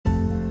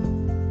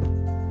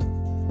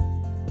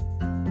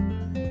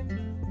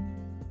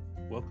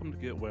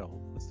GetWell,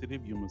 the City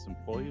of Yuma's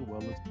employee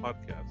wellness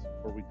podcast,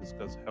 where we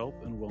discuss health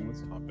and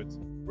wellness topics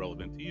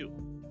relevant to you.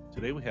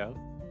 Today we have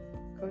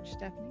Coach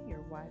Stephanie, your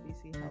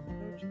YBC health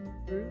coach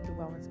through the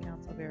Wellness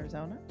Council of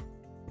Arizona.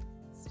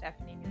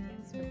 Stephanie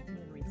Nugent from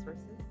Human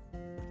Resources.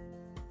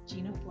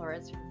 Gina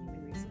Flores from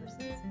Human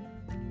Resources.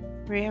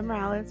 Maria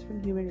Morales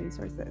from Human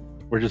Resources.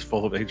 we're just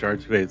full of HR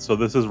today. So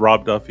this is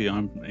Rob Duffy.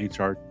 I'm from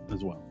HR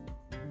as well.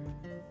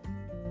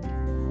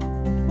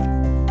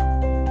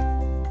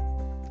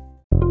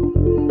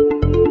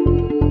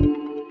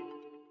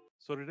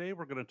 So today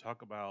we're going to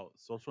talk about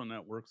social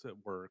networks at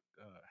work.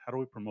 How do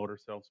we promote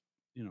ourselves,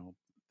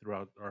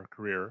 throughout our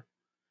career?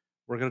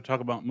 We're going to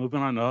talk about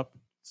moving on up,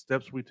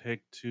 steps we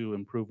take to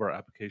improve our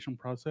application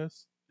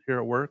process here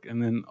at work,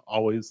 and then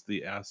always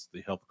the Ask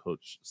the Health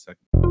Coach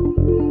segment.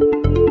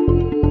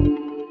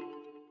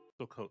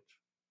 So, Coach,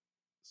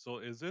 so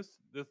is this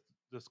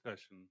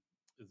discussion,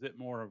 is it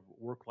more of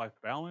work-life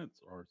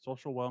balance or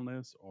social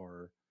wellness,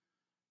 or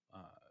uh,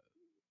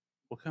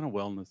 what kind of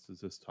wellness does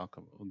this talk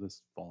about?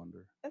 This fall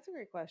under? That's a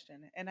great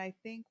question. And I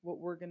think what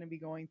we're going to be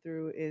going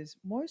through is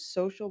more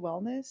social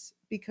wellness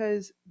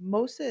because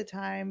most of the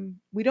time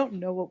we don't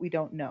know what we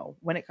don't know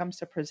when it comes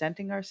to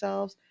presenting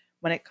ourselves,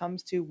 when it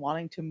comes to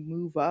wanting to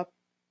move up,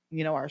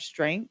 our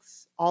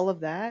strengths, all of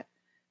that.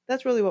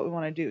 That's really what we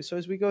want to do. So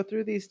as we go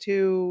through these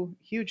two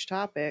huge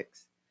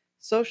topics,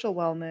 social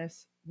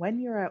wellness, when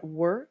you're at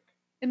work,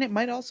 and it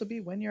might also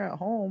be when you're at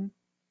home,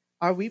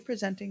 are we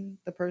presenting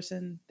the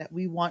person that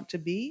we want to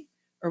be?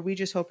 Or are we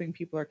just hoping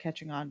people are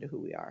catching on to who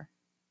we are?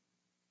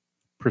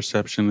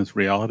 Perception is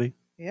reality.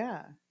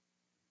 Yeah.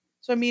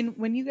 So, I mean,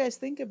 when you guys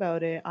think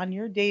about it on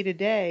your day to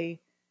day,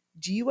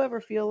 do you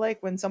ever feel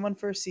like when someone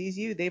first sees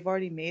you, they've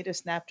already made a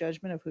snap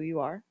judgment of who you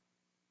are?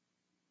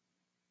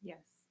 Yes.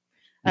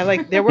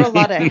 There were a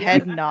lot of Yes.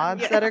 head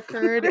nods that Yes.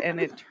 occurred, and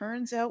it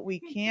turns out we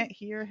can't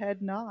hear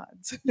head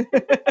nods.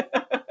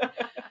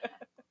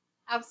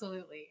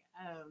 Absolutely.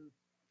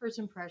 First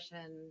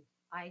impression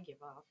I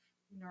give off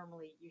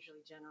generally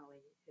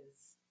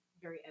is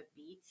very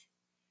upbeat.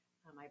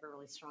 I have a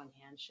really strong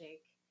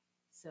handshake.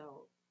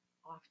 So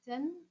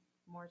often,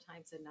 more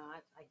times than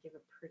not, I give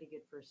a pretty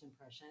good first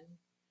impression.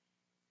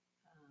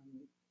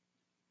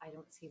 I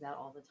don't see that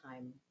all the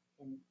time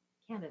in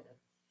Canada.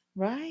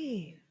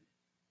 Right.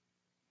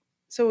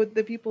 So, with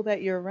the people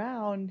that you're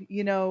around,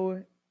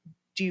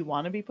 do you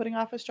want to be putting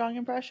off a strong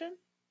impression?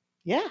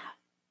 Yeah,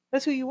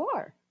 that's who you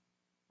are.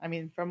 I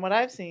mean, from what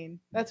I've seen,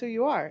 that's who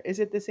you are. Is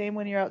it the same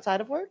when you're outside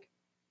of work?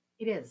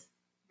 It is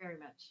very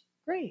much,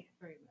 Great.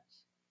 very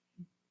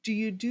much. Do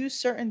you do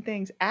certain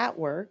things at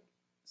work,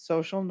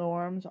 social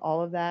norms,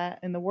 all of that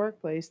in the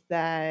workplace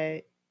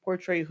that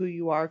portray who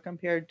you are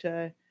compared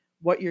to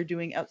what you're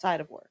doing outside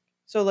of work?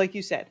 So, like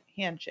you said,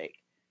 handshake,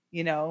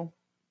 you know,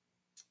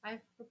 I have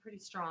a pretty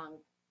strong.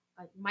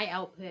 My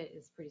output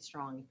is pretty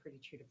strong and pretty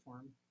true to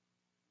form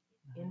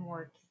in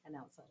work and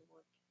outside of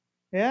work.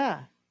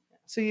 yeah.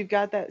 So, you've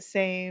got that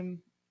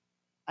same,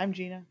 I'm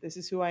Gina, this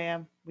is who I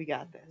am, we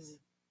got this.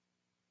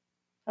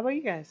 How about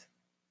you guys?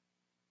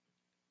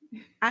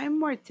 I'm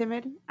more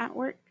timid at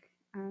work.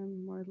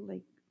 I'm more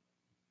like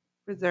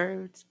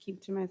reserved,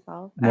 keep to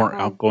myself. At More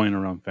home, outgoing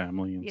around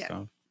family and yes.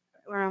 stuff.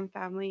 Around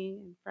family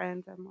and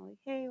friends, I'm more like,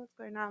 hey, what's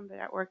going on? But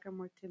at work, I'm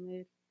more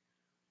timid.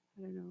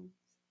 I don't know.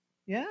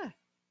 Yeah.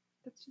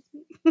 That's just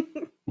me.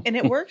 And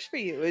it works for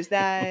you.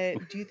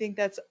 Do you think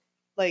that's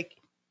like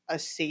a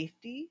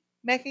safety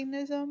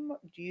mechanism?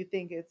 Do you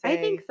think it's I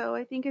think so.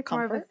 I think it's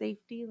more of a comfort?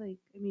 safety. Like,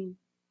 I mean,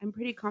 I'm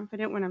pretty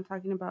confident when I'm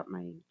talking about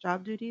my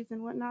job duties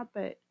and whatnot,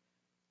 but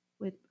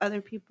with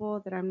other people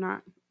that I'm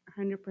not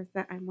 100%,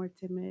 I'm more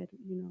timid,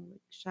 like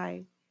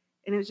shy.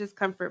 And it's just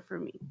comfort for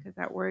me because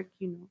at work,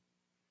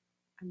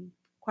 I'm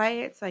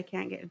quiet, so I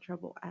can't get in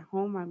trouble. At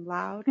home, I'm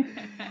loud,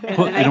 and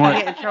Well, then you I know can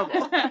what? get in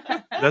trouble.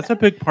 That's a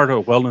big part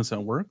of wellness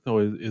at work, though,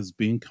 is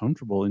being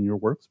comfortable in your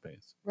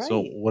workspace.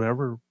 So Right.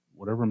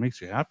 whatever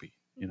makes you happy,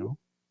 Mhm.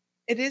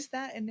 It is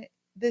that, and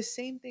the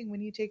same thing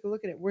when you take a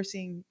look at it, we're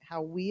seeing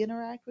how we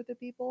interact with the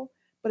people,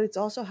 but it's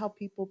also how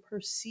people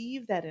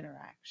perceive that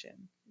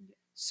interaction. Yeah.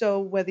 So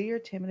whether you're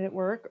timid at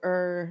work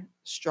or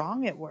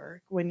strong at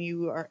work, when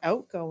you are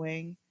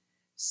outgoing,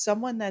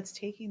 someone that's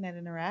taking that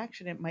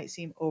interaction, it might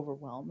seem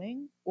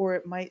overwhelming or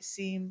it might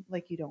seem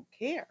like you don't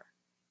care,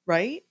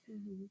 right?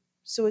 Mhm.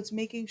 So it's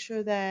making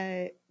sure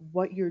that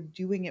what you're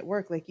doing at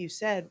work, like you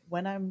said,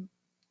 when I'm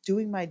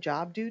doing my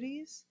job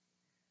duties,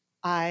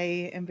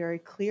 I am very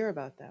clear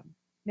about them,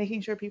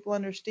 making sure people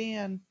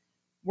understand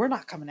we're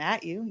not coming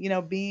at you,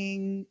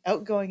 being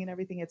outgoing and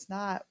everything. It's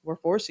not, we're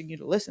forcing you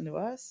to listen to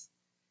us.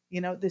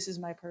 This is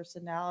my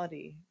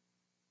personality.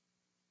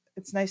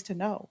 It's nice to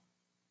know.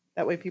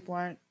 That way people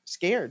aren't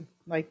scared.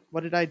 Like,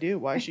 what did I do?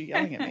 Why is she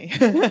yelling at me?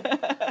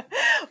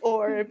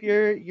 Or if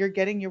you're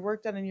getting your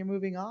work done and you're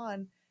moving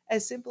on,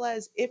 as simple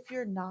as if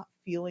you're not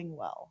feeling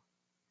well,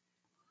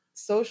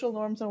 social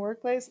norms in the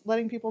workplace,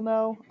 letting people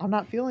know I'm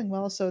not feeling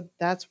well, so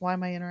that's why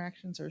my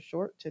interactions are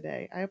short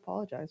today. I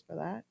apologize for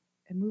that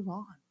and move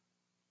on.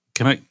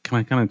 Can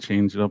I kind of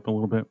change it up a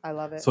little bit? I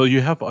love it. So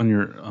you have on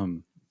your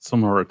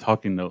some of our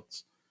talking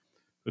notes.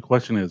 The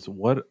question is,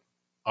 what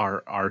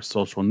are our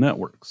social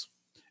networks?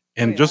 Oh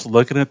And yeah. just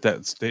looking at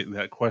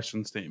that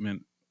question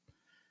statement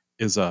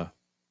is a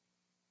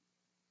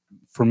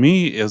for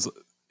me is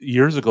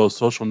years ago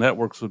social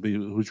networks would be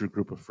who's your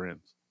group of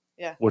friends,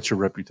 Yeah. what's your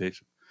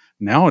reputation.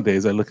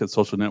 Nowadays, I look at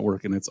social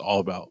network and it's all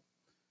about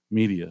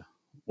media.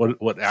 What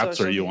apps are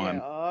Social you media.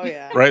 on? Oh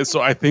yeah. Right.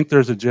 So I think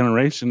there's a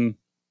generation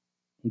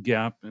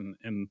gap,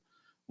 and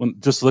when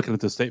just looking at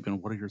the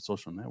statement, what are your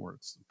social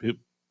networks?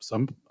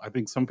 Some I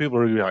think some people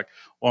are gonna be like,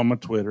 well, I'm a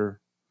Twitter.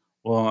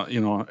 Well,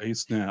 a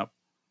Snap.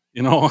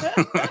 You know.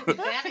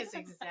 That is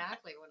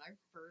exactly when I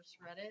first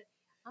read it.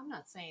 I'm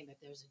not saying that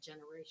there's a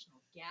generational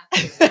gap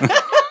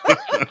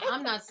here.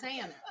 I'm not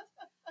saying that.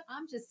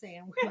 I'm just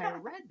saying when I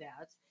read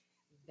that,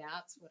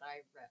 that's what I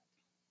read.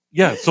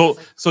 Yeah. It's So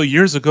like, so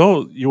years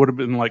ago, you would have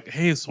been like,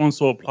 hey, so and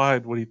so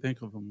applied. What do you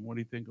think of him? What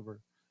do you think of her?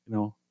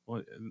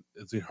 What,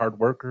 is he a hard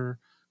worker?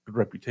 Good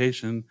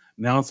reputation.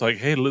 Now it's like,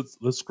 hey, let's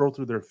scroll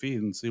through their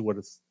feed and see what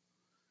it's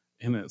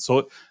in it.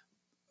 So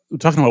we're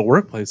talking about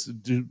workplace.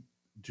 Do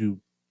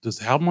does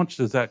how much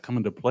does that come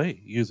into play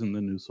using the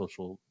new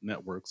social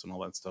networks and all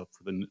that stuff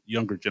for the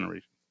younger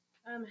generation?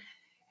 um,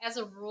 as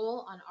a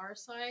rule on our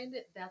side,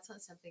 that's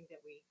not something that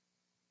we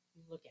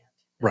look at.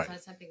 That's Right.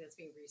 not something that's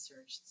being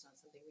researched. It's not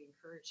something we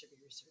encourage to be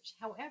researched.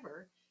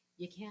 However,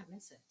 you can't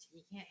miss it.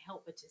 You can't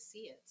help but to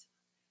see it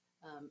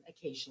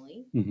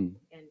occasionally, Hmm.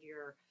 and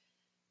your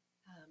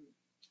um,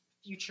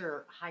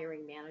 future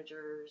hiring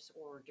managers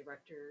or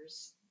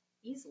directors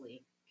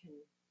easily can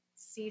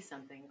see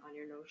something on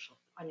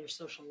your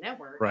social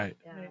network Right.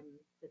 Right.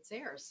 that's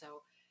there.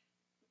 So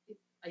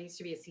I used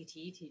to be a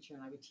CTE teacher,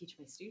 and I would teach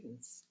my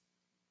students: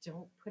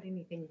 don't put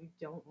anything you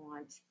don't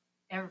want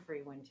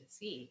everyone to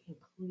see,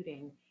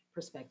 including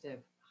prospective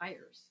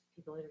hires,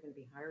 people that are going to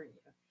be hiring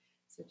you.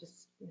 So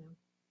just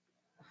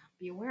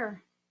be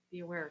aware. Be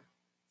aware.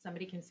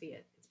 Somebody can see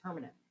it. It's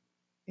permanent.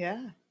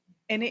 Yeah.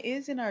 And it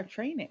is in our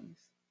trainings.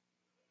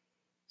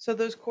 So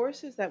those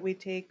courses that we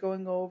take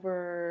going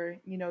over,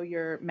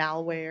 your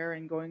malware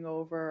and going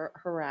over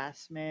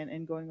harassment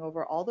and going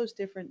over all those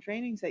different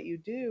trainings that you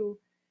do,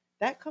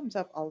 that comes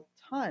up a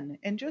ton.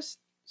 And just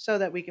so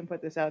that we can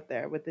put this out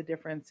there with the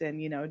difference in,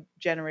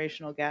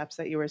 generational gaps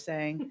that you were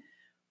saying,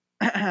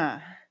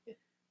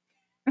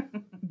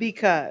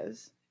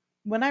 because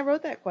when I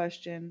wrote that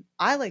question,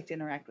 I like to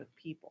interact with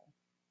people.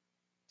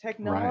 Right.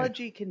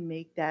 Technology can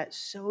make that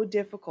so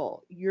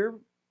difficult. Your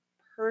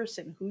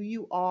person, who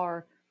you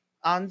are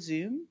on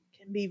Zoom,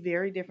 can be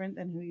very different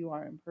than who you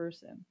are in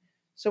person.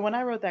 So when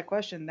I wrote that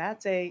question,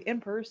 that's a in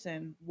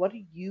person, what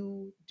do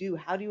you do?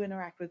 How do you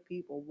interact with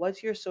people?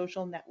 What's your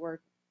social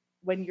network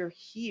when you're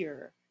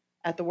here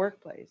at the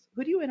workplace?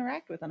 Who do you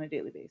interact with on a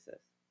daily basis?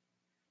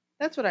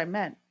 That's what I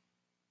meant.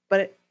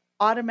 But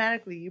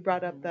automatically you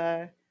brought up Mhm.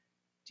 the,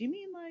 do you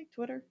mean like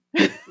Twitter?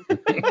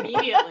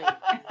 Immediately.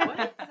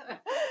 What?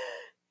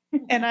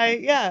 And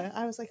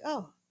I was like,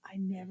 oh, I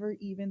never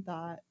even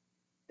thought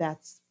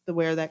that's the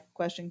where that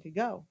question could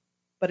go.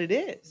 But it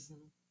is.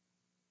 Mhm.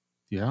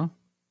 Yeah.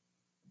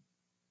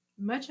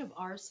 Much of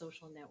our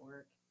social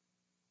network,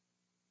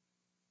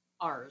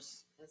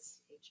 ours as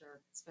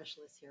HR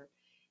specialists here,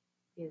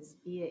 is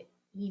via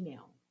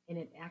email, and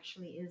it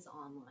actually is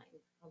online.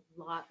 A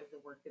lot of the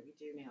work that we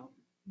do now,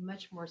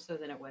 much more so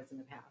than it was in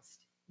the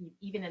past,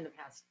 even in the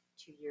past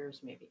 2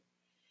 years, maybe.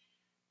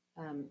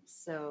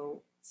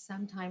 So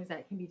sometimes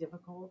that can be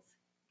difficult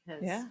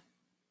because Yeah.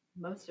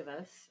 most of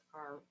us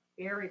are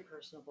very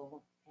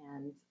personable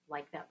and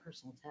like that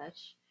personal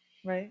touch.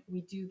 Right.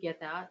 We do get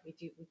that. We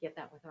get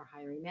that with our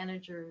hiring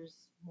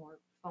managers, more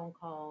phone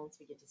calls.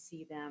 We get to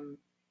see them.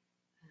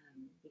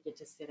 We get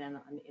to sit in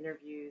on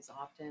interviews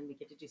often. We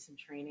get to do some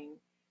training.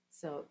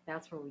 So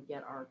that's where we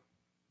get our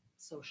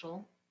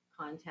social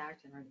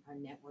contact and our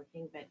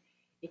networking. But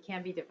it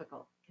can be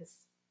difficult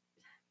because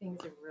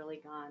things have really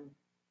gone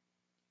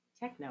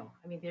techno.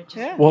 I mean, they're just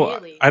Yeah. Well,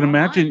 really I'd online.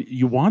 imagine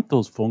you want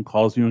those phone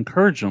calls, you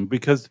encourage them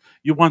because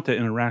you want the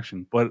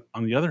interaction. But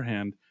on the other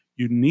hand,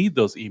 you need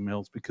those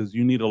emails because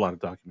you need a lot of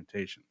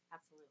documentation.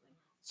 Absolutely.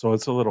 So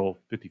it's a little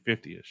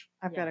 50-50 ish.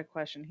 I've Yeah. got a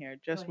question here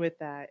Go just ahead. with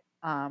that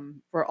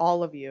for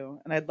all of you.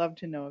 And I'd love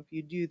to know if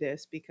you do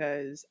this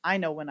because I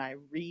know when I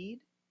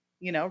read,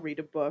 read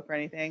a book or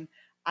anything,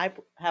 have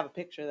a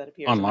picture that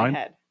appears in my Online?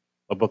 head.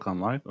 A book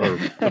online or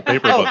a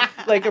paper book?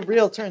 Oh, like a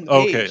real turn the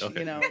Okay, page,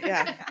 okay.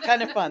 Yeah,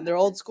 kind of fun. They're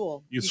old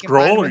school. You You can find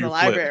scroll them or in the you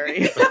flip?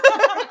 library.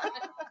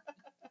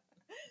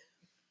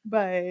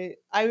 But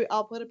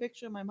I'll put a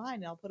picture in my mind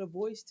and I'll put a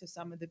voice to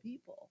some of the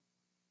people.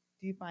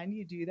 Do you find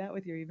you do that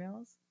with your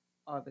emails?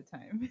 all the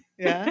time.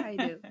 Yeah. I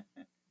do.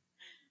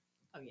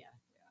 Oh yeah.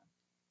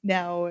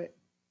 Now,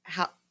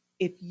 how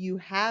if you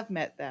have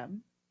met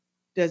them,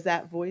 does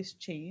that voice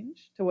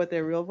change to what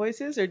their real voice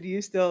is, or do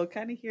you still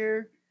kind of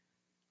hear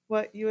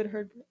what you had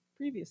heard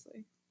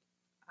previously?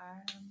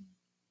 Um,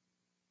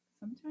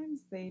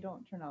 Sometimes they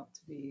don't turn out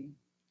to be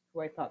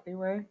who I thought they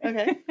were.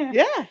 Okay.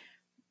 Yeah.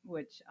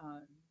 Which,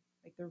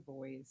 like their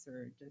voice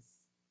or just,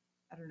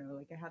 I don't know,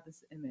 like I have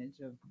this image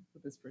of who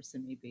this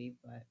person may be,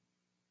 but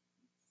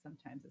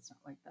sometimes it's not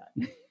like that.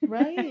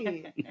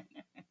 Right.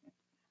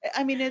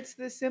 I mean, it's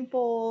the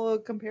simple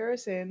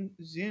comparison.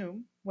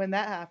 Zoom, when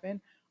that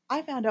happened,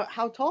 I found out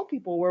how tall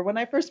people were when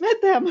I first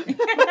met them.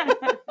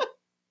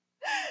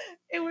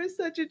 It was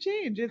such a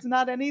change. It's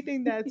not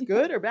anything that's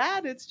good or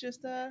bad. It's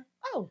just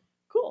oh,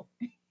 cool.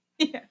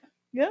 Yeah.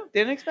 Yeah,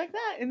 didn't expect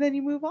that. And then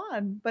you move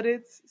on. But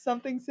it's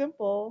something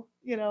simple,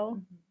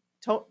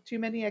 too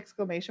many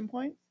exclamation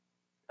points.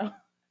 Oh.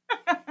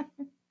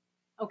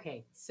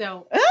 Okay,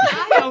 so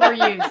I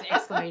overuse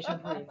exclamation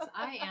points.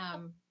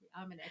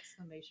 I'm an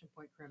exclamation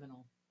point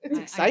criminal. It's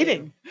I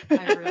exciting.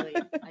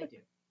 I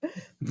do.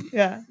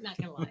 Yeah. Not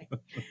gonna lie.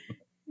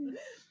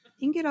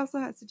 I think it also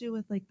has to do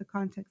with like the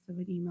context of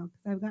an email,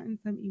 because I've gotten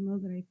some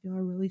emails that I feel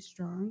are really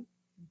strong,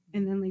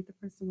 and then like the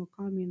person will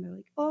call me and they're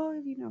like, "Oh,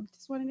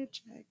 just wanted to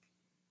check,"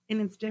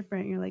 and it's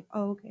different. You're like,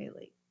 "Oh, okay,"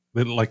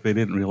 like They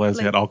didn't realize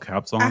they had all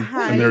caps on uh-huh,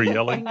 and they're and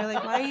yelling. you're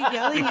like, "Why are you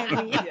yelling at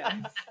me?"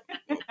 Yes.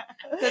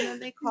 So then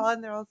they call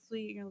and they're all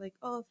sweet, and you're like,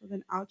 "Oh, so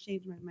then I'll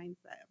change my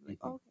mindset." I'm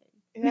like, "Okay,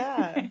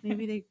 Yeah.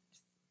 maybe they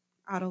just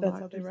out of That's luck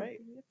how or they something. write.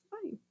 It's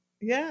fine."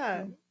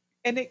 Yeah.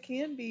 And it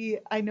can be,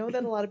 I know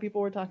that a lot of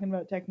people were talking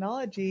about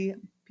technology.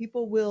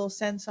 People will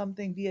send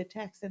something via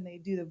text and they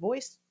do the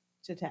voice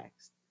to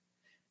text.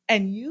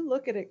 And you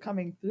look at it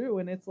coming through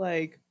and it's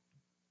like,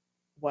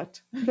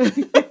 what?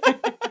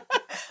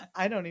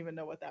 I don't even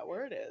know what that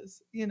word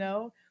is.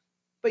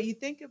 But you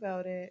think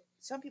about it,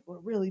 some people are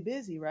really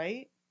busy,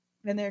 right?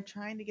 And they're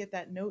trying to get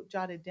that note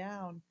jotted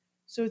down.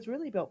 So it's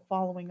really about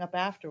following up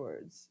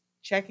afterwards,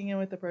 checking in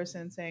with the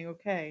person and saying,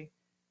 okay,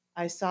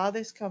 I saw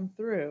this come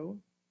through.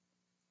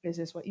 Is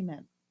this what you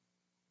meant?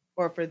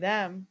 Or for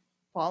them,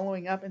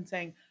 following up and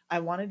saying, I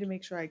wanted to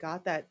make sure I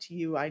got that to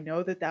you. I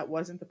know that that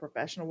wasn't the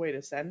professional way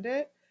to send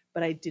it,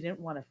 but I didn't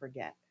want to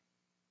forget.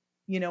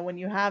 When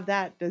you have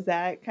that, does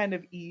that kind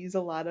of ease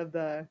a lot of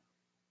the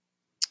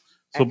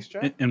So,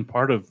 extra? in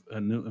part of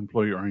a new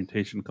employee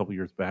orientation a couple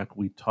years back,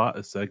 we taught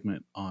a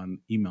segment on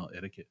email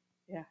etiquette.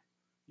 Yeah.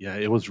 Yeah,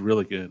 it was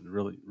really good,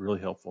 really, really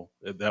helpful.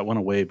 That went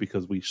away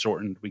because we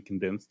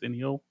condensed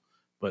NEO,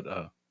 but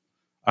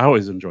I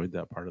always enjoyed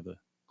that part of the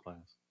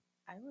class.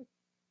 I would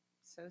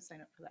so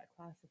sign up for that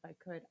class if I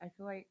could. I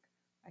feel like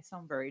I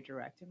sound very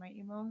direct in my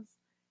emails.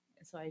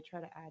 And so I try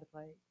to add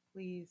like,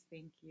 please,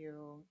 thank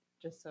you,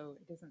 just so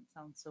it doesn't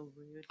sound so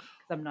rude because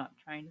I'm not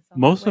trying to sound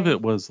Most that of way.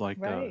 it was like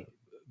Right.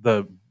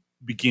 the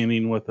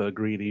beginning with a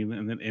greeting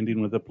and then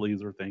ending with a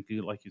please or thank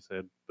you, like you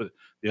said. But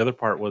the other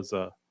part was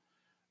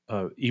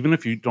even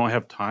if you don't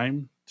have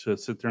time to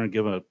sit there and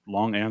give a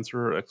long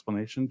answer or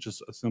explanation,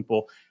 just a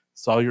simple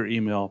saw your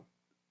email,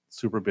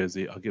 super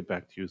busy. I'll get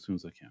back to you as soon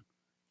as I can.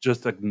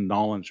 Just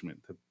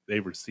acknowledgement that they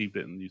received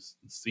it and you've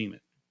seen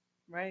it.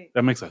 Right.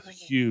 That makes a Like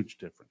huge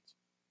difference.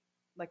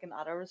 like an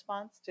auto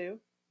response too.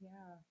 Yeah.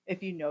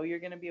 If you know you're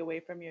going to be away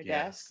from your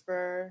Yes. desk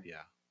for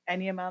Yeah.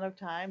 any amount of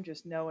time,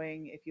 just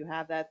knowing if you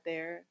have that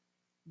there,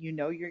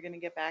 you're going to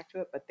get back to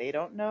it, but they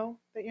don't know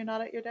that you're not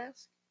at your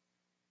desk.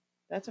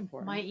 That's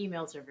important. My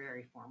emails are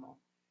very formal.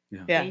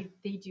 Yeah. Yeah.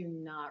 They do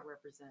not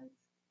represent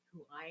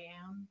who I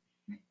am.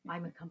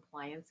 I'm a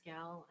compliance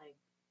gal. I've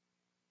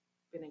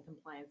been in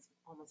compliance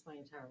almost my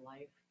entire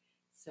life.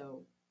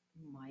 So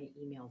my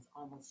emails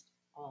almost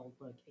all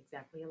look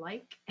exactly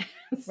alike.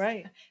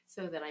 Right.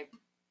 So that I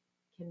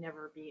can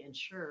never be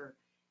unsure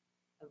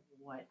of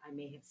what I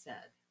may have said.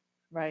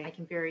 I Right.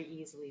 can very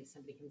easily, if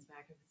somebody comes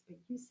back and says, but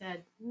you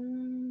said,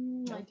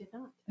 I did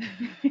not.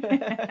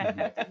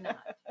 I did not.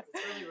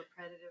 It's really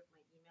repetitive,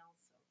 my emails.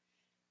 So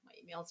my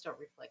emails don't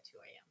reflect who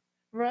I am.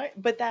 Right.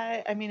 But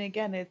that, I mean,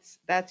 again,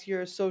 that's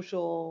your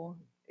social,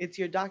 it's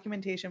your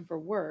documentation for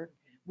work,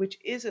 which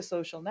is a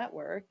social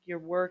network. Your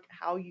work,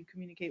 how you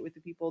communicate with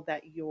the people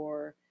that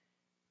you're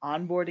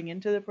onboarding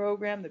into the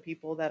program, the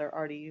people that are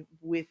already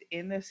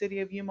within the city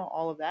of Yuma,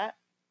 all of that.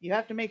 You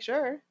have to make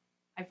sure.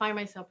 I find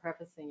myself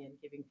prefacing and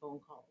giving phone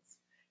calls.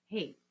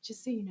 Hey,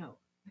 just so you know,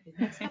 the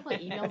next couple of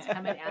emails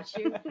coming at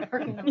you are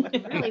going to look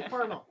really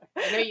formal.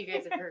 I know you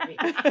guys have heard me.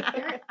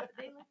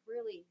 They look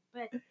really,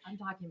 but I'm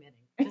documenting,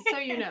 just so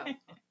you know.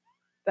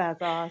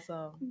 That's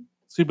awesome.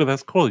 See, but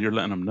that's cool. You're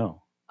letting them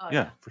know. Oh,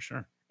 Yeah, for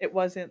sure. It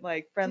wasn't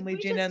like friendly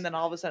we Gina just- and then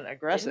all of a sudden Didn't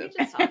aggressive.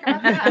 we just talk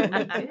about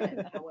that? We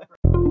did, however.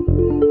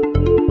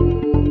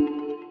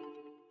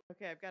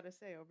 Okay, I've got to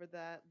say, over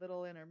that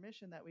little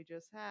intermission that we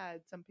just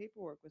had, some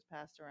paperwork was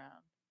passed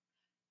around.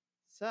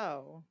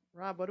 So,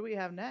 Rob, what do we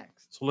have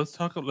next? So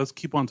let's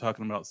keep on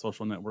talking about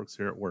social networks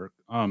here at work.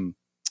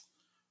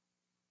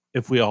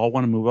 If we all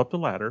want to move up the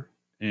ladder,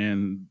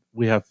 and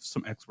we have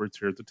some experts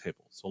here at the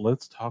table. So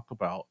let's talk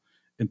about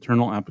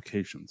internal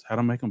applications, how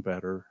to make them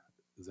better.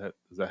 Is that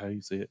how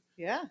you say it?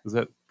 Yeah. Is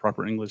that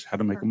proper English? How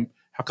to make them?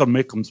 How can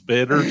make them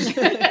better?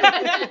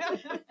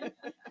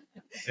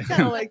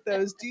 Kind of like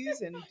those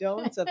do's and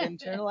don'ts of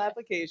internal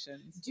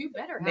applications. Do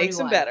better. How Makes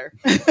do them I? better.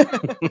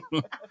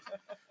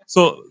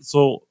 So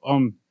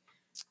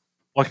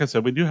like I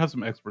said, we do have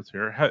some experts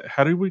here.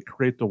 How do we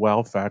create the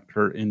wow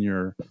factor in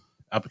your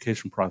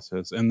application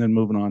process, and then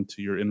moving on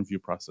to your interview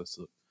process?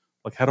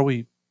 Like, how do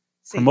we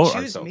Say, promote choose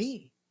ourselves?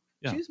 me.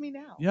 Yeah. Choose me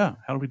now. Yeah,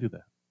 how do we do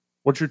that?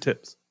 What's your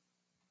tips?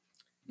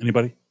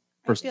 Anybody?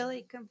 I First. feel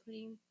like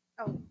completing.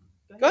 Oh,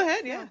 Go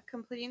ahead. yeah, Yeah.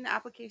 completing the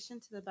application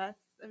to the best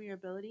of your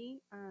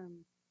ability.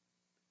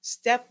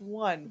 Step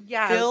one,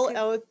 Yeah, fill 'cause-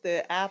 out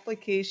the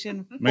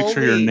application Make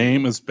sure your fully.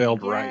 name is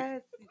spelled right.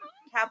 yes,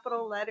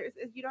 capital letters.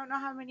 You don't know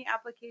how many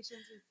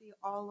applications we see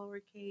all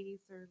lowercase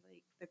or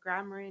like the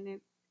grammar in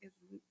it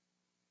isn't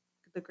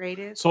the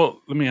greatest.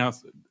 So let me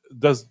ask: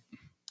 does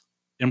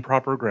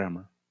improper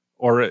grammar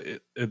or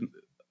an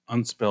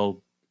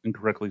unspelled,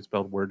 incorrectly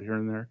spelled word here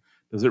and there,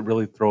 does it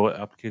really throw an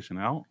application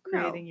out?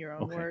 Creating No, your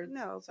own Okay. words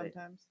no, but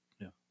sometimes.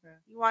 Yeah. Yeah.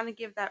 you want to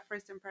give that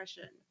first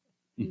impression,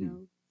 you Mhm.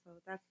 know.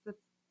 So that's the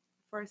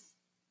first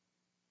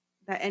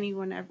that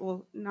anyone ever,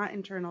 well, not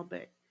internal,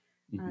 but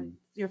Mhm.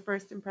 your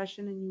first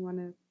impression, and you want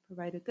to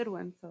provide a good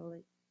one. So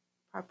like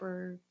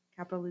proper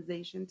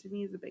capitalization to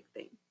me is a big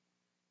thing.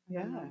 I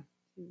don't Yeah. know,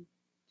 to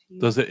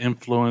Does you. it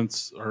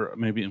influence, or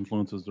maybe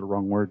influence is the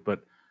wrong word,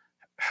 but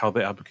how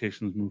the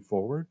applications move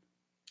forward?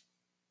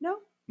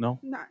 No, No.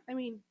 not. I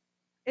mean,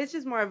 it's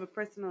just more of a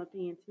personal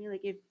opinion to me.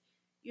 Like if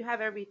you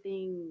have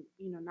everything,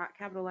 not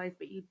capitalized,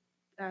 but you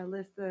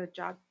list the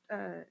job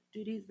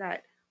duties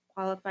that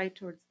qualify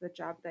towards the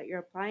job that you're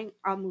applying,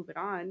 I'll move it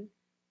on.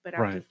 But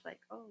I'm Right. just like,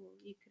 oh,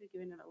 you could have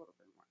given it a little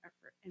bit more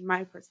effort, in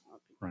my personal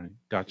opinion.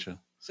 Right.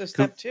 Gotcha. So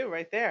step two,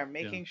 right there,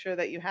 making sure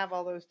that you have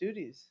all those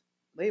duties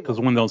Because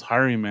labeled. when those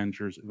hiring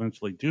managers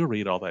eventually do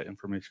read all that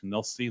information,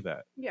 they'll see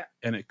that, Yeah.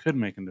 and it could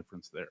make a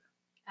difference there.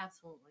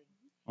 Absolutely.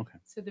 Okay.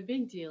 So the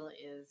big deal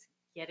is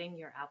getting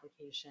your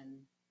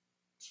application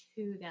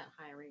to that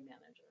hiring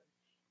manager,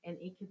 and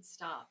it could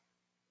stop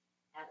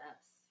at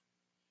us.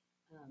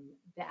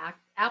 The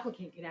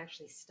applicant could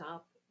actually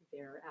stop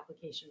their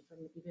application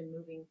from even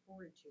moving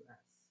forward to us.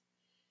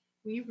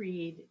 We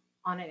read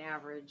on an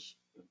average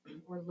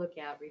or look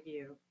at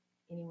review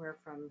anywhere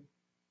from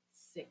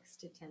 6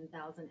 to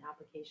 10,000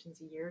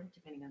 applications a year,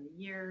 depending on the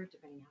year,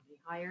 depending on how many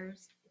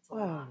hires. It's a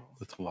lot. Whoa.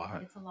 That's a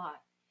lot. It's a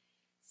lot.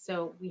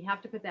 So we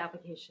have to put the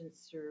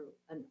applications through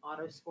an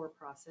auto score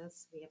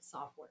process. We have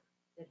software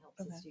that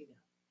helps us do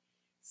that.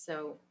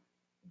 So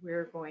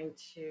we're going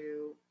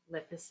to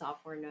let the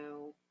software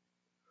know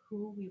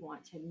who we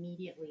want to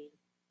immediately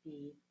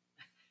be,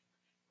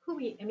 who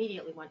we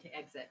immediately want to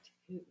exit,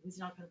 who's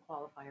not going to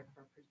qualify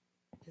for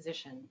a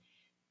position.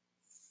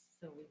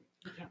 So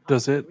we can't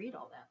Does possibly it? read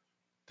all that.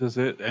 Does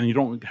it? And you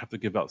don't have to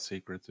give out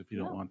secrets if you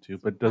don't No, want to.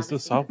 it's But does not a the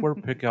secret. software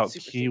pick out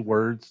Super secret.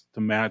 keywords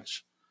to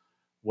match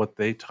what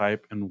they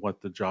type and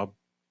what the job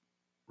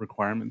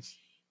requirements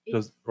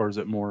does, or is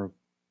it more?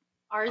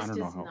 Ours I don't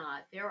know does how.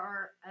 not. There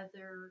are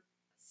other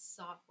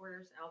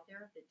softwares out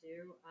there that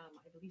do.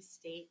 I believe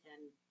state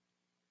and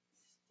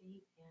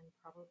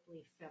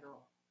probably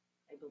federal.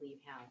 I believe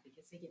have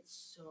because they get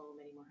so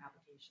many more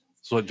applications.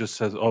 So it just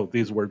says, "Oh,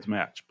 these words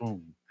match."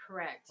 Boom.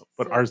 Correct.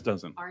 But So ours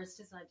doesn't. Ours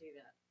does not do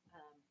that.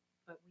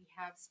 But we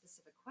have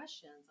specific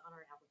questions on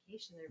our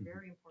application that are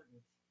very important.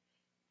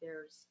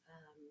 There's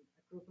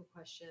a group of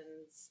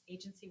questions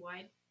agency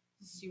wide,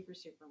 super,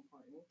 super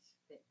important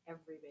that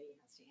everybody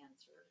has to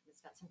answer.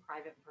 It's got some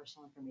private and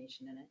personal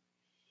information in it.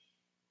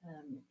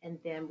 And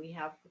then we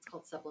have what's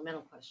called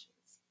supplemental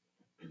questions.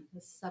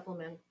 The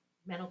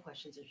supplemental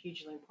questions are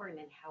hugely important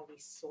in how we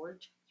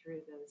sort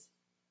through those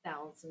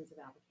thousands of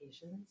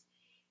applications.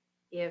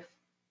 If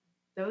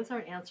those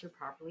aren't answered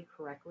properly,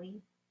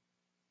 correctly,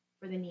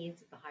 for the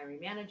needs of the hiring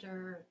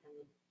manager and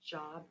the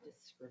job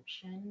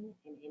description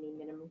and any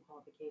minimum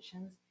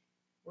qualifications,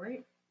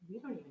 we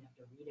don't even have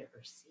to read it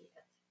or see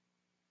it.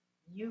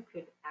 You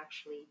could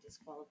actually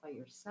disqualify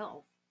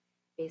yourself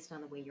based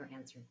on the way you're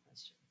answering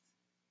questions.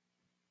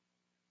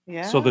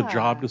 Yeah. So the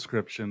job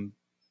description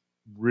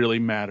really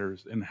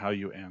matters in how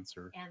you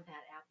answer. And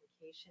that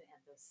application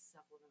and those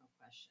supplemental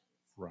questions.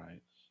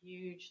 Right.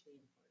 Hugely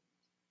important.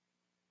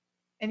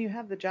 And you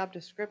have the job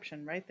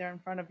description right there in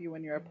front of you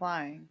when you're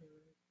applying. Mhm.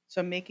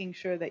 So making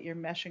sure that you're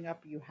meshing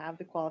up, you have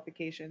the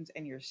qualifications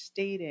and you're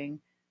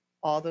stating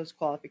all those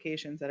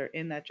qualifications that are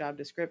in that job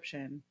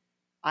description.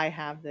 I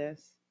have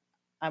this.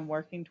 I'm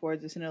working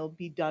towards this and it'll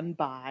be done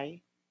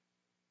by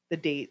the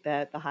date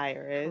that the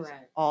hire is.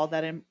 Correct. All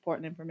that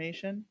important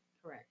information.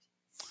 Correct.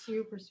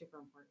 Super, super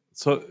important.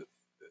 So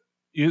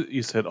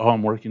you said, "Oh,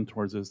 I'm working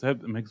towards this."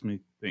 That makes me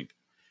think,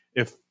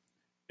 if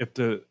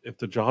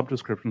the job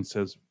description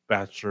says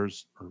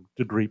bachelor's or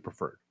degree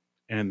preferred,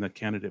 and the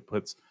candidate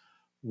puts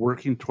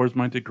working towards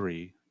my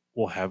degree,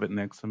 we'll have it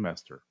next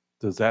semester.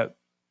 Does that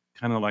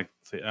kind of like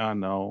say, "Ah,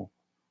 no,"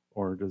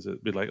 or does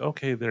it be like,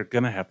 "Okay, they're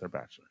gonna have their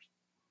bachelor's,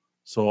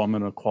 so I'm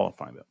gonna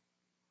qualify them"?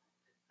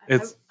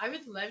 It's I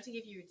would love to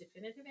give you a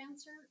definitive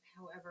answer.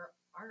 However,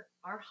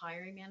 our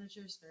hiring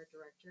managers, their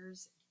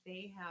directors,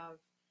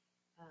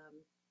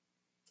 um,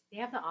 they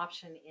have the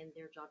option in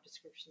their job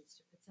descriptions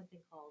to put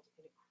something called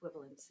an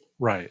equivalency.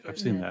 right. I've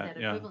There's seen that.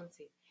 Yeah.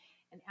 equivalency.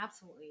 And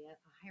absolutely, a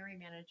hiring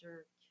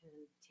manager can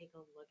take a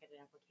look at an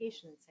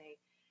application and say,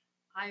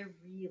 I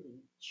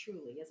really,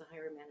 truly, as a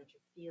hiring manager,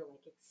 feel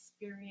like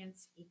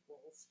experience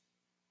equals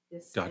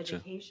this Gotcha.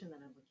 education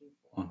that I'm looking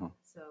for. Uh-huh.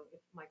 So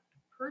if my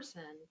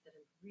person that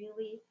I'm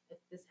really, if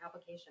this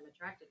application I'm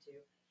attracted to,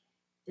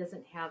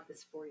 doesn't have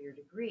this 4-year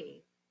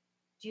degree,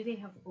 do they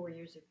have 4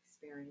 years of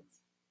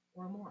experience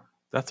or more?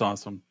 That's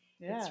awesome.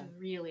 It's Yeah.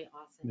 really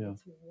awesome. Yeah.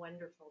 It's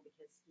wonderful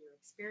because your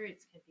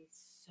experience can be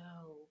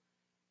so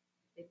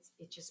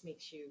it just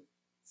makes you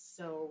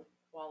so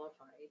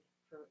qualified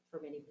for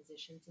many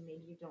positions, and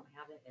maybe you don't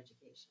have that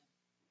education.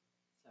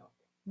 So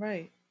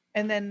Right.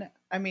 And then,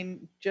 I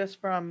mean, just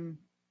from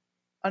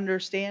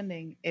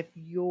understanding if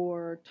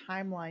your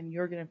timeline,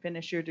 you're going to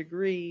finish your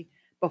degree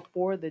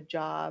before the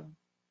job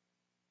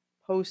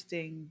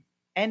posting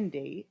end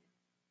date,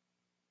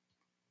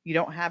 you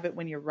don't have it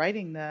when you're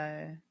writing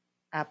the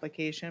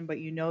application, but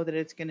you know that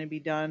it's going to be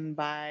done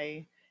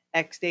by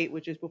X date,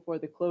 which is before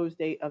the close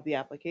date of the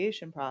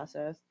application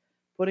process.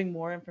 Putting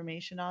more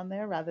information on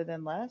there rather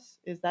than less,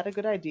 is that a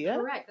good idea?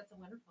 correct, that's a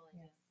wonderful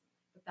idea.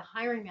 But the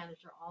hiring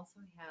manager also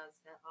has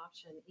that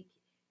option.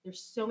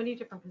 There's so many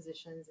different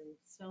positions and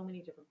so many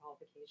different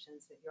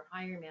qualifications that your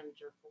hiring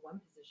manager for one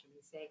position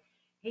may say,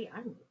 "Hey,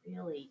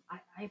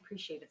 I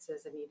appreciate it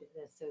says I need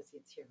an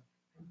associates here.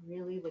 I'm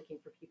really looking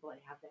for people that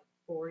have that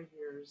 4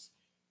 years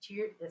to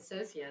your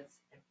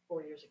associates and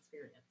 4 years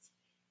experience.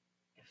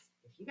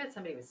 If you got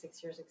somebody with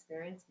 6 years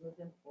experience, move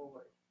them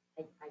forward.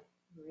 I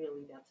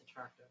really that's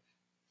attractive.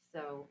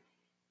 So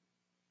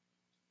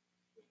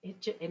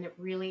and it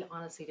really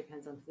honestly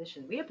depends on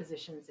position. We have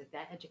positions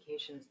that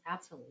education is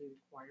absolutely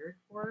required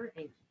for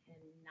and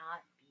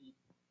cannot be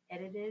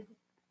edited.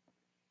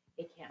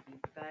 It can't be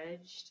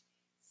fudged.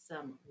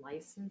 Some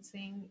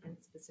licensing in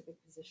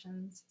specific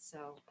positions.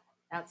 So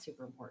that's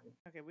super important.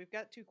 Okay, we've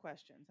got two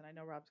questions, and I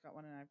know Rob's got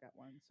one and I've got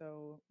one.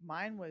 So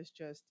mine was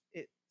just,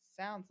 it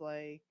sounds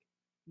like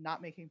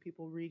not making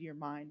people read your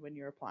mind when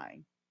you're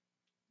applying.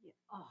 Yeah.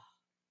 Oh,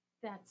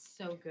 that's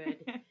so good.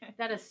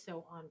 That is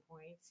so on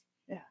point.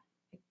 Yeah.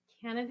 A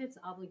candidate's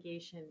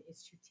obligation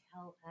is to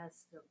tell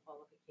us their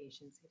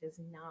qualifications. It is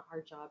not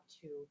our job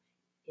to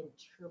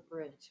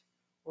interpret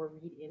or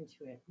read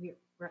into it.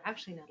 We're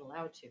actually not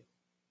allowed to.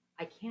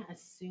 I can't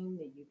assume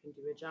that you can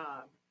do a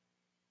job.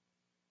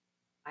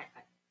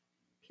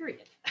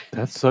 Period.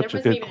 That's There such a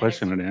wasn't good even an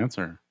question and extra.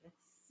 answer.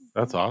 It's,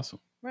 That's awesome.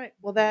 Right.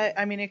 Well, that,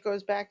 I mean, it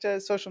goes back to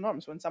social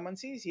norms. When someone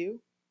sees you,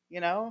 you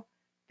know,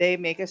 they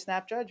make a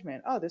snap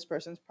judgment. Oh, this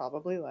person's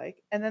probably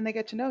like, and then they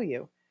get to know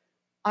you.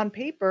 On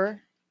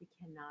paper, we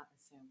cannot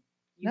assume.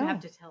 You no. have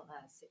to tell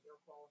us that you're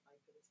qualified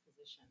for this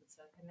position.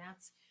 So, and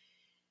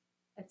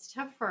it's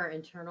tough for our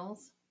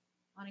internals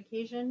on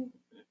occasion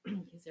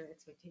because they're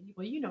expecting.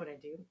 Well, you know what I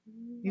do.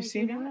 You've I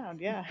seen do me not.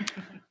 around, yeah.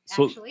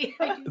 So Actually,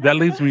 I do that not.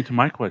 leads me to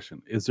my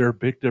question: is there a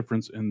big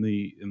difference in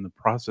the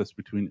process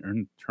between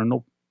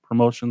internal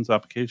promotions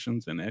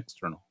applications and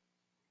external?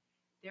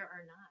 There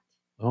are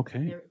not.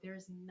 Okay.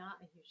 There's not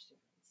a huge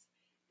difference.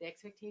 The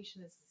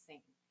expectation is the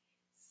same.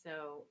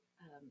 So,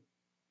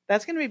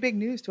 That's going to be big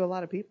news to a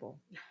lot of people.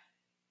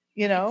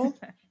 You know?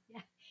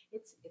 yeah,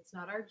 it's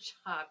not our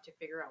job to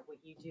figure out what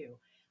you do.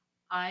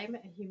 I'm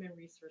a human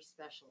resource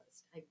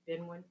specialist. I've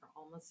been one for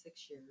almost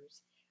 6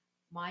 years.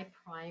 My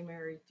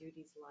primary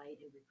duties lie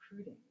in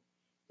recruiting.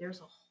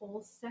 There's a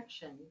whole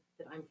section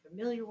that I'm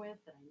familiar with,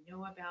 that I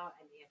know about,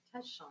 I may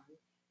have touched on.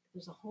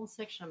 There's a whole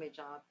section of my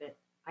job that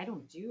I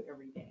don't do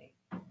every day.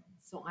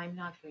 So I'm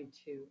not going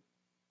to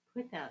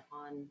put that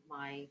on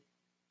my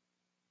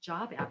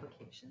job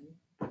application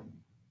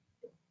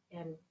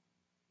and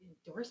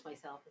endorse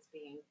myself as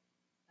being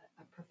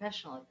a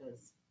professional at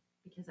this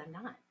because I'm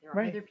not. There are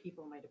Right. other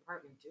people in my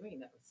department doing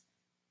those.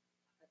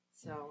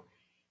 So,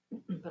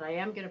 but I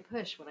am going to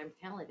push what I'm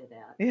talented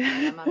at.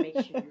 And I'm going to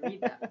make sure you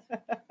read that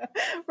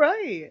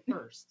Right.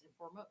 first and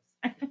foremost.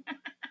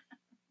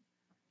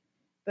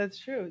 That's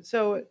true.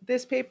 So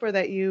this paper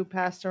that you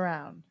passed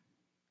around,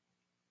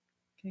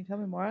 can you tell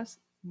me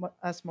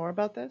us more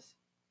about this?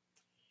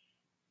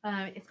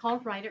 It's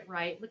called Write It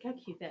Right. Look how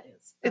cute that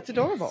is. It's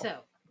adorable. So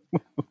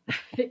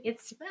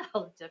it's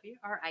spelled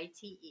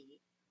WRITE,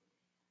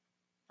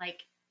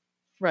 like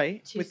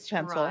Right. to With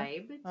pencil.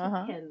 scribe, to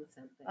Uh-huh. pen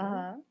something.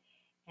 Uh-huh.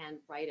 And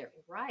write it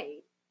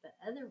right, the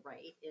other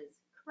right is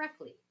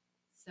correctly.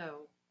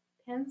 So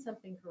pen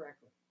something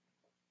correctly.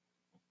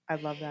 I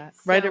love that.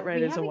 So Write it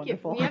right we is a haven't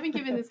wonderful. we haven't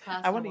given this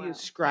class. I in want a to while.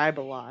 use scribe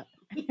a lot.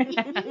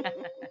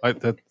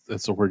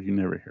 That's a word you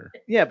never hear.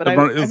 Yeah, but It's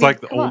I mean, like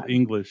the come old on.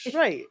 English.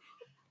 Right.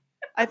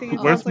 I think it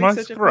Oh. Where's sounds like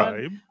my such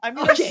scribe? a fun. I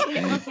mean,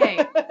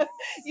 Okay.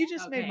 You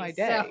just made Okay, my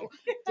day. So,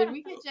 did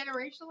we get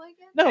generational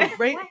again? No,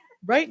 right. What?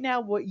 Right now,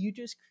 what you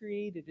just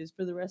created is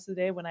for the rest of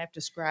the day when I have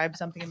to scribe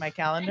something in my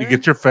calendar. You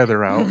get your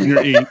feather out,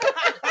 your ink.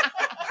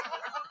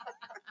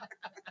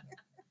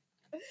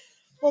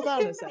 Hold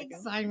on a Big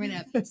second. sign went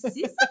up.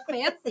 She's so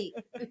fancy.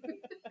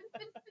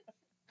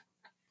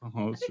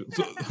 Oh,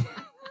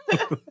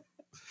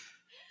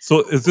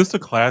 so is this a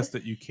class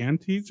that you can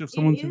teach if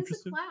someone's It is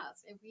interested? a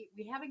class, and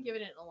we haven't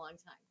given it in a long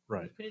time.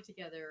 Right. We put it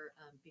together.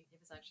 It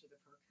was actually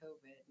before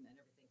COVID, and then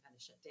everything kind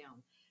of shut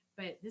down.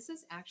 But this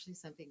is actually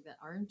something that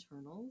our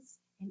internals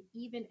and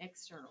even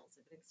externals,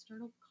 if an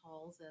external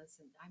calls us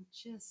and I'm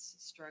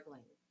just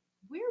struggling,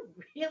 we're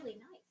really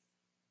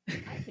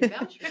nice. I can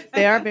vouch for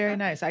They are this. very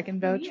nice. I can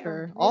vouch We are for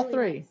really all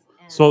three.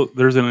 nice. So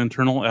there's an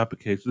internal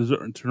application. There's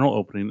an internal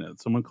opening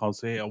that someone calls,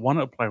 say, I want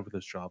to apply for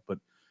this job, but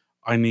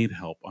I need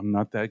help. I'm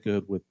not that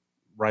good with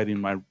writing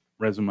my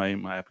resume,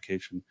 my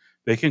application.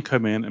 They can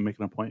come in and make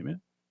an appointment.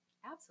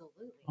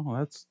 absolutely. Oh,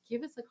 that's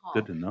Give us a good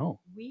call. to know.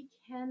 We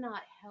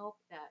cannot help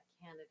that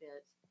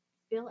candidate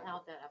fill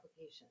out that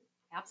application.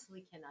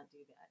 Absolutely cannot do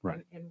that.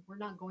 Right. And we're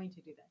not going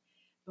to do that.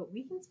 But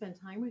we can spend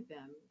time with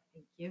them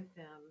and give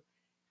them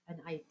an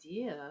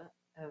idea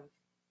of,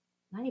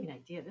 not even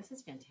idea, this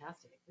is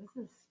fantastic. This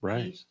is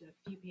Right.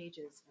 a few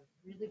pages of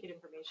really good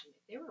information.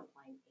 If they were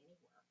applying anywhere,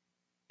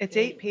 It's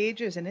anywhere. 8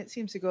 pages and it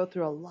seems to go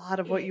through a lot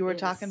of what It you were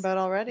talking is. about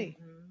already.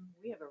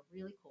 We have a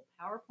really cool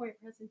PowerPoint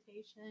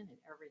presentation and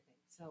everything.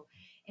 So,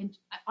 and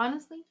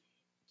honestly,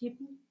 give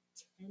me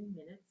 10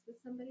 minutes with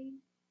somebody,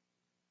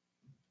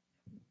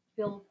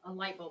 they'll a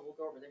light bulb will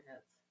go over their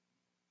heads.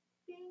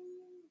 Bing.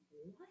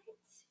 What?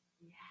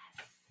 Yes.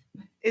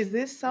 Is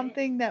this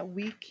something that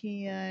we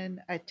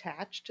can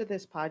attach to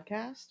this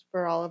podcast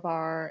for all of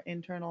our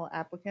internal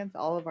applicants,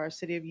 all of our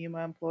City of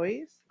Yuma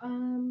employees?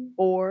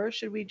 Or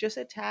should we just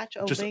attach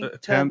a Just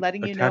link to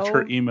letting you attach know?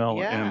 her email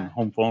Yeah, and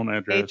home phone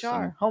address.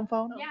 HR, home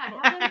phone. Yeah,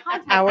 have them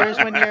contact Hours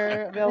us. when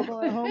you're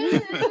available at home.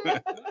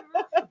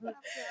 Yes.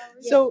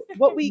 So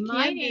what we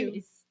My can name do.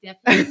 is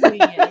Stephanie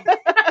Rodriguez.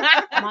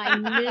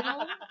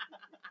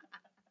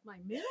 my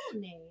middle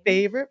name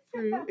Favorite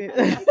fruit.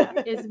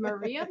 is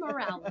Maria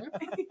Morales.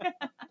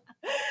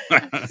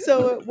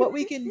 So what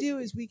we can do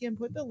is we can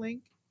put the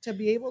link to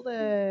be able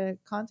to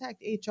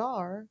contact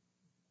HR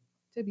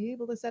to be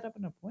able to set up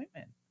an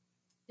appointment.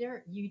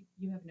 You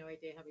have no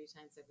idea how many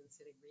times I've been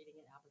sitting reading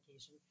an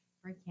application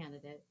for a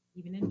candidate,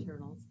 even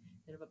internals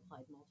that have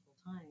applied multiple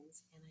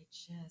times, and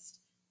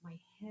my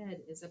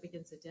head is up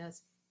against the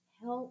desk.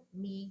 Help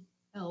me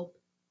help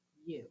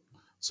you.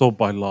 So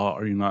by law,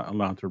 are you not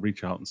allowed to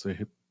reach out and say,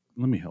 hey,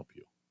 let me help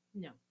you?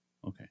 No,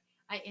 Okay.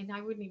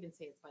 I wouldn't even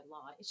say it's by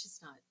law. It's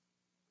just not.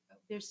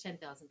 There's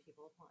 10,000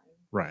 people applying.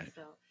 Right.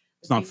 So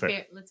It's not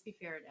fair. Let's be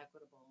fair and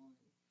equitable. And,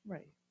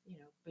 Right.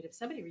 but if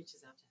somebody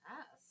reaches out to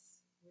us,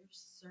 we're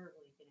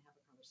certainly going to have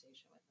a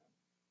conversation with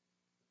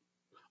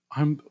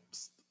them.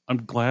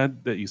 I'm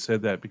glad that you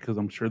said that because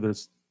I'm sure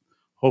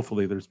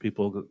hopefully there's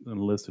people going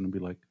to listen and be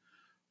like,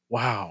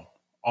 wow,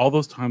 all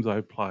those times I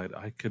applied,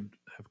 I could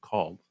have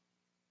called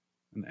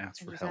and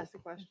asked And for just help. ask the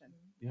question.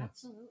 Yes.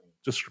 Absolutely.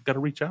 Just got to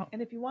reach out,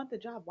 And if you want the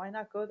job, why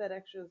not go that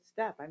extra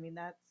step? I mean,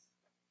 that's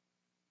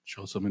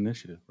show some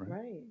initiative, right?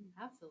 right.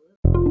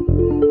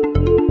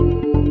 Absolutely.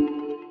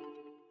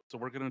 So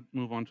we're going to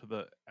move on to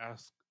the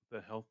Ask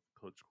the Health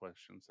Coach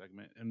question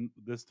segment. And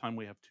this time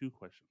we have two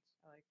questions.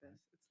 I like this.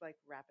 It's like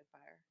rapid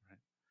fire. Right.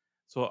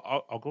 So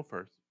I'll go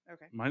first.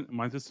 Okay.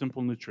 Mine's a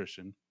simple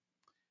nutrition.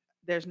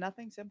 There's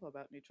nothing simple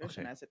about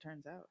nutrition, Okay. as it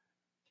turns out.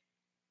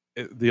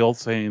 The old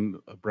saying,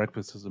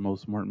 breakfast is the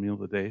most important meal of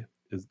the day.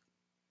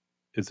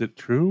 Is it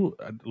true?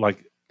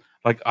 Like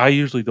I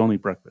usually don't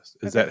eat breakfast.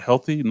 Is Okay. that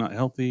healthy? Not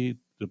healthy?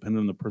 Depending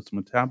on the person's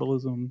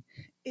metabolism.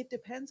 It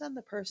depends on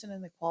the person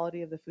and the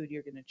quality of the food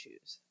you're going to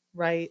choose,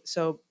 right?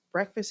 So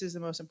breakfast is the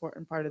most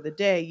important part of the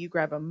day. You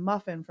grab a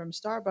muffin from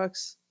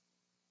Starbucks.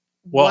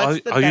 Well,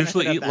 what's the I benefit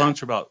usually of eat that?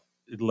 lunch about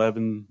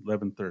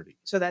 11:30.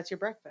 So that's your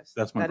breakfast.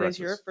 That's my That is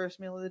your breakfast. first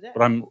meal of the day.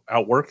 But I'm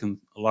out working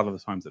a lot of the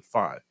times at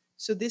 5.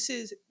 So this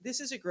is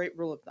a great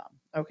rule of thumb,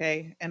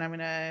 okay? And I'm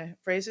going to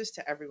phrase this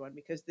to everyone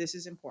because this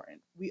is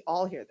important. We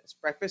all hear this.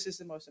 Breakfast is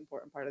the most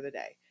important part of the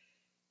day.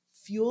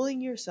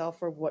 Fueling yourself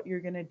for what you're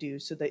going to do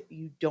so that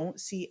you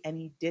don't see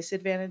any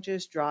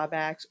disadvantages,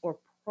 drawbacks, or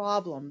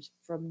problems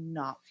from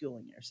not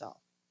fueling yourself.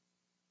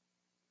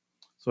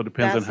 So it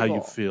depends That's on how the you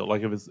goal. feel.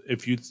 Like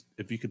if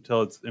you could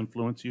tell it's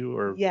influenced you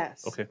or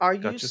Yes. Okay, Are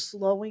you gotcha.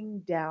 slowing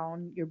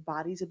down your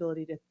body's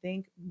ability to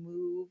think,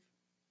 move,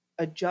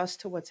 adjust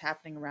to what's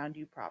happening around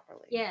you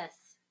properly? Yes.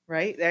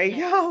 Right? There you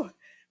Yes. go.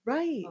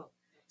 Right. Oh.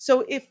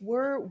 So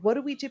what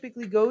do we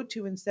typically go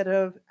to instead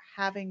of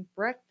having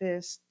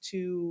breakfast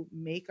to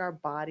make our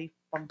body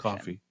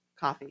function?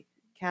 Coffee,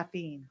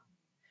 caffeine.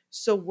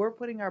 So we're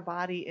putting our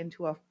body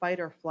into a fight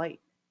or flight.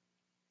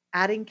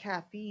 Adding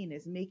caffeine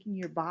is making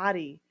your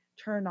body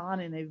turn on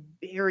in a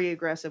very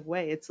aggressive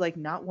way. It's like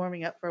not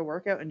warming up for a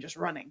workout and just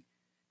running,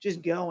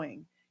 just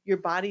going. Your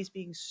body's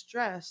being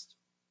stressed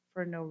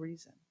for no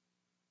reason.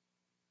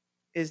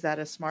 Is that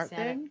a smart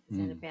thing? Is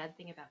that a bad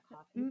thing about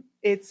coffee?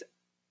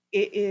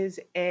 It is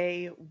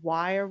a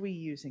why are we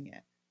using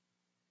it?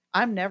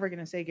 I'm never going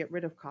to say get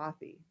rid of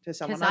coffee to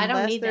someone Because I don't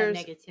unless need that there's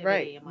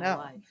negativity in my no,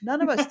 life.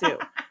 none of us do.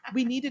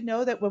 We need to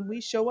know that when we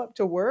show up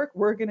to work,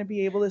 we're going to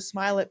be able to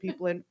smile at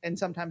people and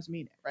sometimes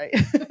mean it,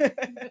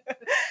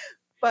 right?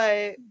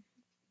 But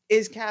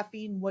is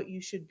caffeine what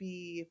you should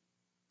be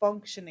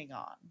functioning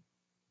on?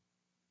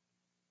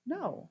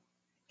 No.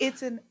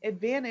 It's an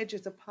advantage,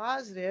 it's a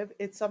positive,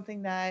 it's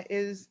something that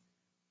is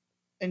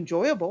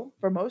enjoyable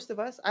for most of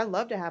us. I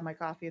love to have my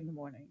coffee in the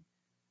morning.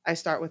 I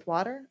start with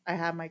water, I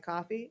have my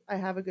coffee, I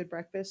have a good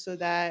breakfast so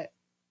that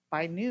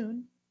by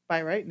noon,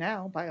 by right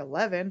now, by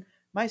 11,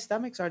 my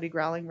stomach's already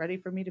growling, ready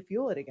for me to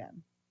fuel it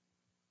again.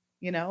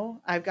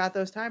 I've got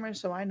those timers,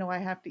 so I know I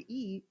have to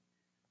eat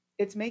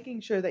It's making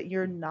sure that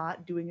you're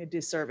not doing a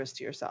disservice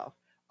to yourself.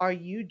 Are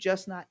you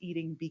just not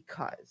eating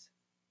because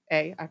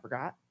A, I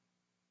forgot,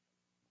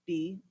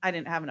 B, I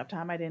didn't have enough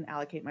time, I didn't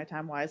allocate my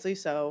time wisely,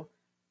 so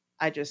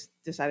I just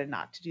decided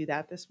not to do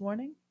that this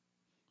morning,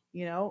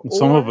 And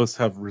some of or us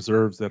have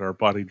reserves that our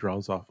body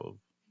draws off of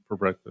for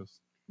breakfast.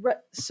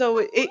 so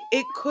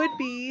it could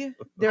be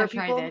there are I've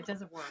tried that. people. It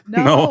doesn't work.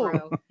 No. No, It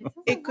doesn't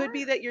it could be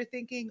work. that you're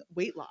thinking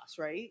weight loss,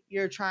 right?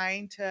 You're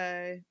trying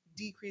to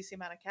decrease the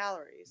amount of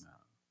calories.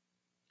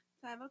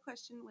 So I have a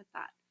question with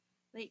that.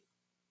 Like,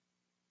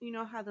 you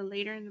know how the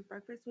later in the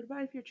breakfast, what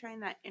about if you're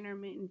trying that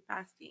intermittent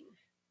fasting?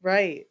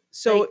 Right.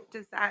 So Like,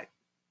 does that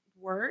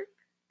work?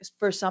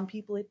 for some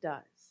people it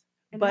does.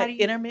 And how But do you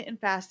intermittent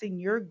fasting,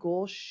 your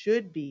goal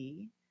should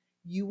be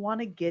you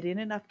want to get in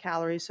enough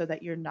calories so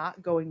that you're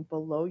not going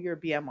below your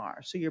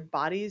BMR. So your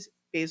body's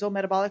basal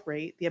metabolic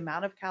rate, the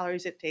amount of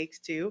calories it takes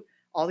to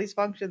all these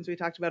functions we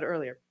talked about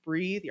earlier,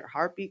 breathe, your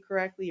heartbeat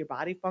correctly, your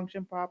body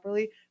function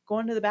properly, go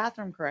into the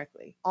bathroom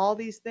correctly, all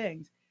these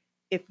things.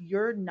 If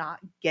you're not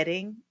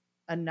getting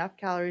enough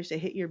calories to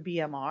hit your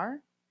BMR,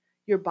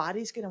 your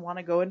body's going to want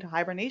to go into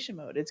hibernation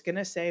mode. It's going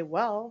to say,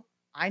 well,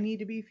 I need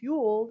to be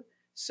fueled.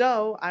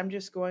 So I'm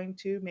just going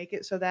to make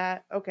it so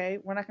that, okay,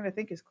 we're not going to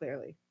think as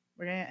clearly.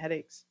 We're going to get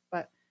headaches,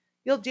 but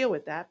you'll deal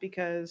with that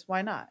because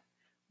why not?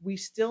 We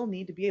still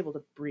need to be able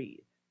to breathe.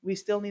 We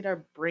still need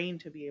our brain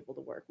to be able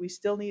to work. We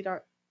still need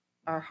our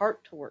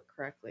heart to work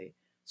correctly.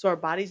 So our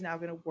body's now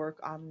going to work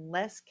on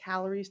less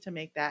calories to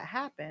make that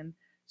happen.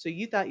 So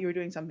you thought you were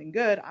doing something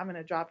good. I'm going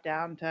to drop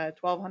down to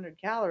 1,200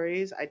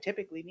 calories. I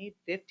typically need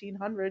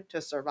 1,500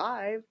 to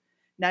survive.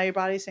 Now your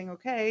body's saying,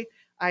 okay,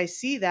 I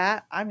see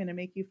that. I'm going to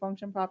make you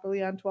function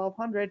properly on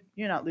 1,200.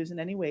 You're not losing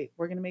any weight.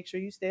 We're going to make sure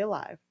you stay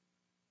alive.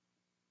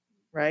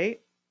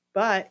 Right?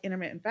 But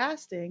intermittent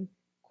fasting,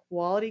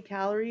 quality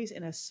calories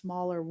in a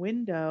smaller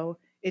window,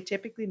 it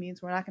typically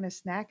means we're not going to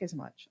snack as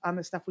much on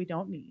the stuff we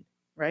don't need,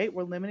 right?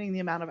 We're limiting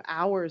the amount of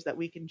hours that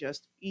we can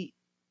just eat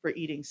for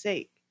eating's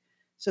sake.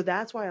 So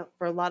that's why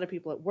for a lot of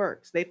people it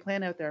works. They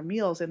plan out their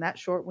meals in that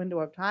short window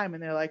of time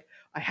and they're like,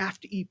 I have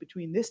to eat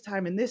between this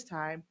time and this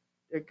time.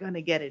 They're going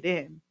to get it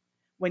in.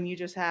 When you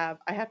just have,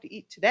 I have to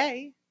eat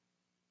today,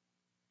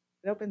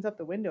 it opens up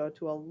the window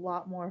to a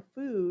lot more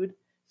food,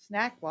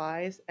 snack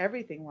wise,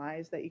 everything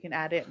wise, that you can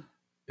add in.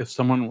 If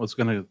someone was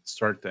going to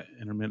start the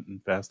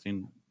intermittent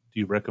fasting, do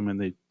you recommend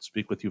they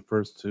speak with you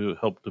first to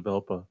help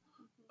develop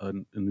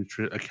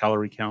a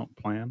calorie count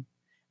plan?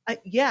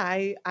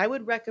 I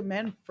would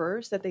recommend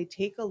first that they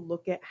take a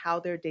look at how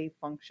their day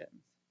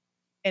functions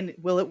and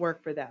will it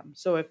work for them.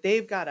 So if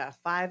they've got a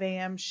 5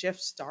 a.m. shift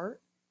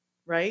start,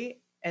 right,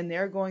 and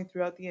they're going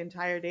throughout the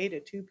entire day to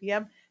 2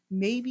 p.m.,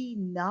 maybe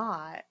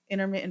not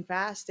intermittent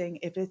fasting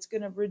if it's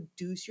going to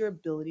reduce your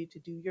ability to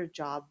do your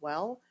job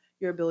well,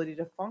 your ability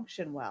to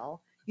function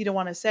well. You don't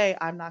want to say,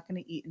 I'm not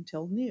going to eat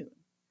until noon.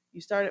 You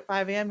start at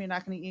 5 a.m., you're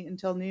not going to eat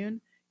until noon.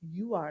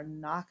 You are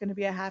not going to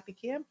be a happy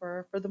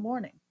camper for the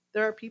morning.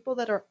 There are people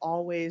that are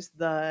always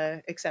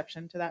the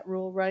exception to that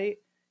rule, right?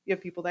 You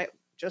have people that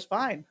just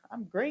fine,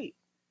 I'm great,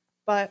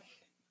 but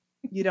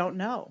you don't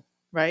know,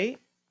 right?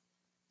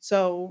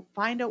 So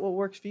find out what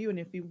works for you. And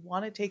if you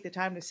want to take the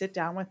time to sit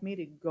down with me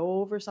to go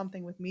over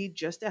something with me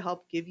just to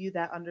help give you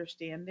that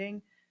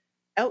understanding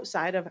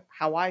outside of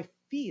how I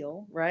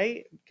feel,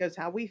 right? Because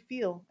how we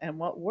feel and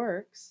what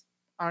works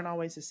aren't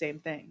always the same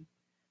thing.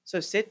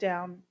 So sit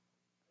down,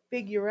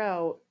 figure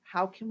out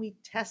how can we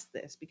test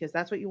this because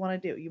that's what you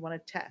want to do. You want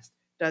to test.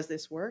 Does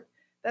this work?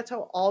 That's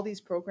how all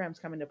these programs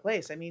come into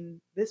place. I mean,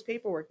 this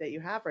paperwork that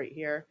you have right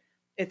here,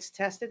 it's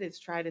tested, it's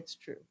tried, it's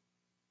true.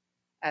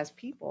 As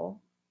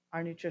people,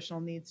 our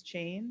nutritional needs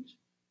change,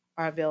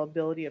 our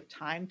availability of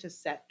time to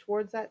set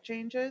towards that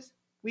changes.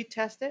 We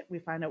test it, we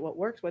find out what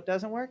works, what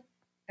doesn't work,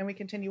 and we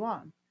continue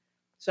on.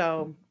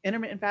 So,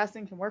 intermittent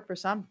fasting can work for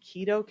some,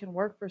 keto can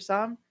work for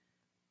some.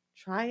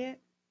 Try it,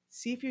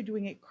 see if you're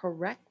doing it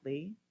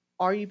correctly.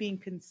 Are you being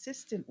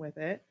consistent with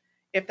it?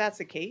 If that's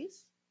the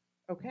case,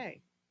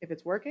 okay. If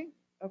it's working,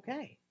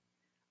 okay.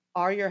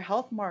 Are your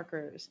health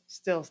markers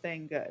still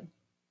staying good?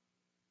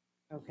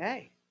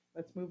 Okay,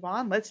 let's move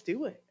on. Let's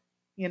do it.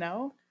 You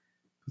know?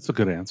 That's a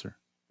good answer.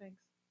 Thanks.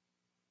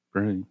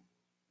 Very,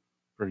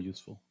 very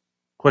useful.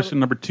 Question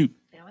number 2.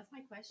 That was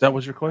my question. That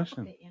was your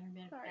question. The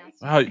intermittent Sorry.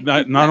 fasting.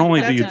 Wow, not only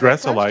do That's you a good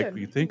dress alike, question.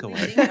 but you think We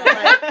alike. think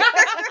alike.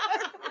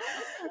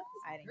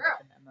 I didn't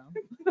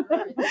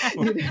get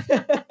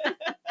the memo.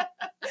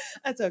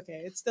 That's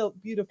okay. It's still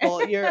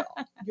beautiful. You're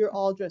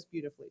all dressed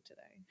beautifully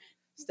today.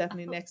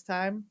 Stephanie, next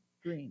time,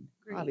 green.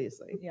 Green.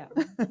 Obviously. Yeah,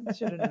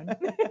 should have known.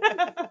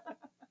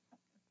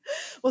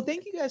 Well,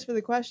 thank you guys for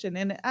the question.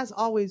 And as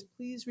always,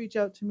 please reach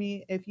out to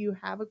me if you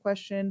have a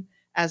question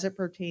as it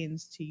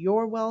pertains to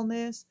your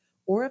wellness,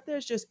 or if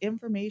there's just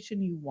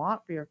information you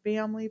want for your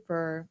family,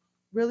 for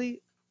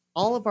really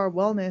all of our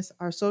wellness,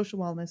 our social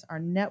wellness, our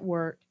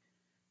network.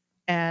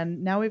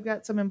 And now we've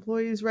got some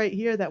employees right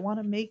here that want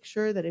to make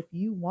sure that if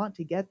you want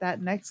to get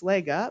that next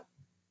leg up,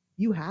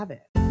 you have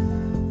it.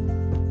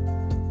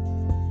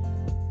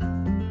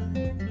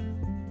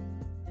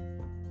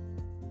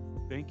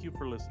 Thank you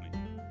for listening.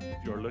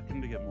 If you are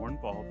looking to get more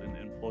involved in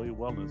employee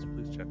wellness,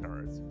 please check out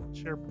our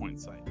SharePoint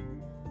site.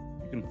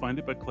 You can find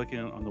it by clicking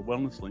on the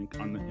wellness link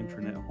on the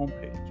internet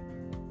homepage.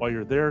 While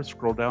you're there,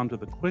 scroll down to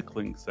the quick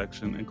link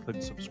section and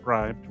click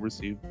subscribe to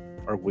receive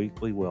our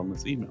weekly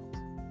wellness emails.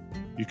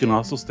 You can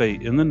also stay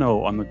in the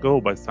know on the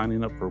go by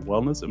signing up for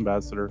Wellness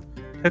Ambassador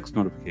text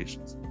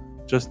notifications.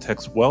 Just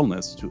text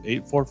wellness to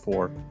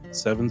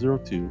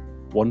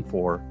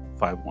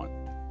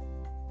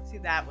 844-702-1451. See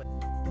that one.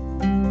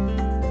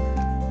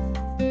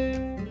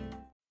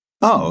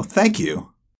 Oh, thank you.